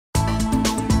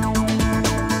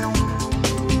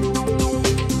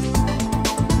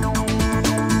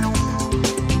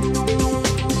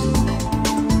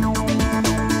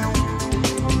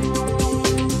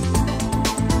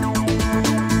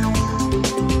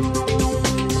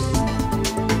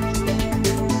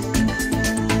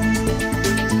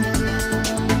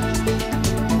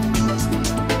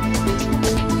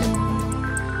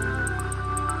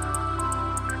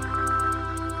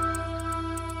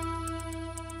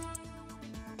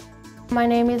My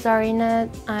name is Arina.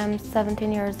 I'm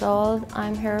 17 years old.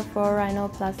 I'm here for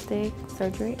rhinoplasty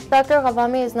surgery. Dr.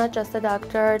 Ghavami is not just a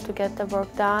doctor to get the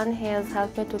work done. He has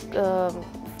helped me to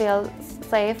feel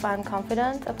safe and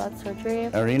confident about surgery.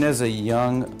 Arina is a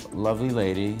young, lovely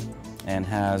lady and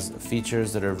has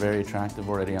features that are very attractive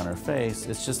already on her face.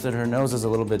 It's just that her nose is a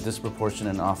little bit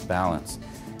disproportionate and off balance.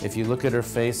 If you look at her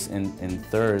face in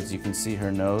thirds, you can see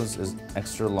her nose is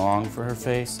extra long for her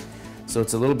face. So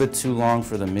it's a little bit too long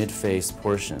for the mid-face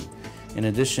portion. In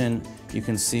addition, you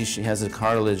can see she has a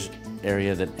cartilage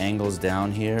area that angles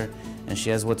down here, and she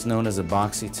has what's known as a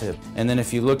boxy tip. And then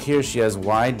if you look here, she has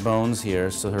wide bones here,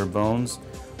 so her bones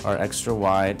are extra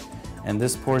wide. And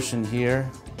this portion here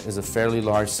is a fairly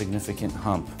large, significant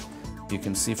hump. You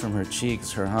can see from her cheeks,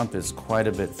 her hump is quite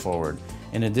a bit forward.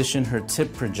 In addition, her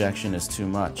tip projection is too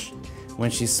much.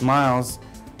 When she smiles,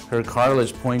 her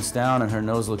cartilage points down and her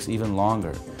nose looks even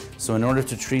longer. So in order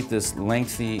to treat this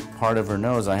lengthy part of her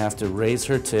nose, I have to raise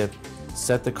her tip,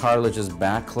 set the cartilages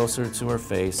back closer to her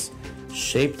face,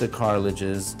 shape the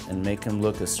cartilages and make them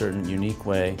look a certain unique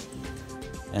way,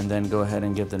 and then go ahead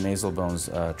and get the nasal bones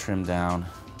trimmed down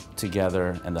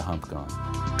together and the hump gone.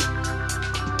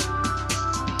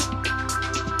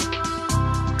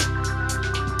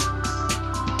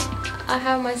 I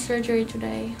have my surgery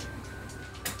today.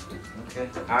 Okay.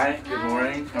 Hi, good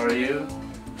morning. How are you?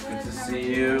 Good to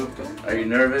see you. Are you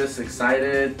nervous,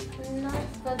 excited?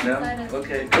 No?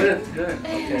 Okay, good.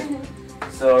 Okay.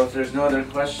 So if there's no other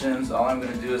questions, all I'm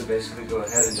going to do is basically go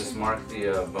ahead and just mark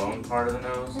the bone part of the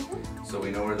nose, so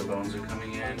we know where the bones are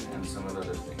coming in and some of the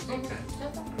other things. Okay.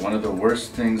 One of the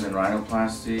worst things in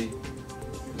rhinoplasty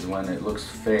is when it looks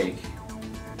fake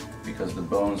because the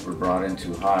bones were brought in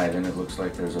too high. Then it looks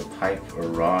like there's a pipe or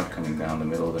rod coming down the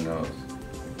middle of the nose.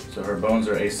 So her bones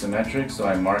are asymmetric, so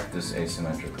I marked this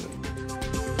asymmetrically.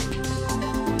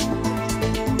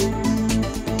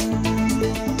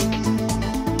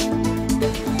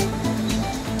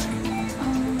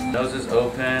 Nose is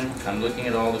open. I'm looking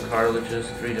at all the cartilages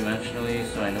three-dimensionally,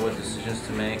 so I know what decisions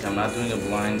to make. I'm not doing a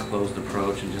blind, closed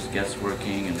approach and just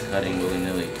guessworking and cutting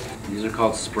willy-nilly. These are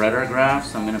called spreader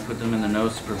grafts. I'm going to put them in the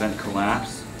nose to prevent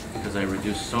collapse because I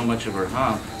reduced so much of her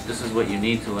hump. This is what you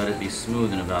need to let it be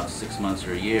smooth in about 6 months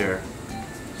or a year,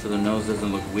 so the nose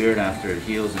doesn't look weird after it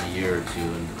heals in a year or two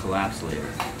and collapse later.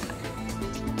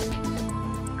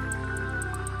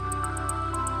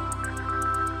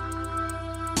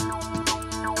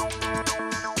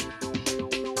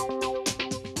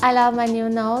 I love my new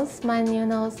nose. My new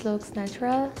nose looks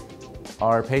natural.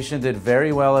 Our patient did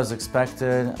very well as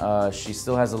expected. She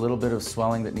still has a little bit of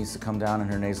swelling that needs to come down in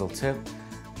her nasal tip,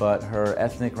 but her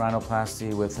ethnic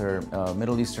rhinoplasty with her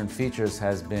Middle Eastern features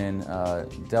has been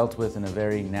dealt with in a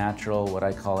very natural, what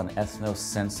I call an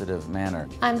ethno-sensitive manner.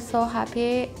 I'm so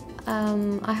happy.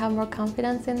 I have more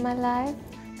confidence in my life.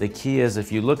 The key is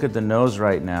if you look at the nose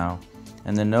right now,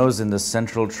 and the nose in the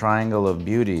central triangle of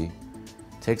beauty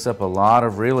takes up a lot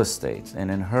of real estate,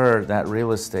 and in her, that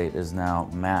real estate is now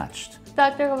matched.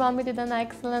 Dr. Ghavami did an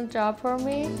excellent job for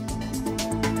me.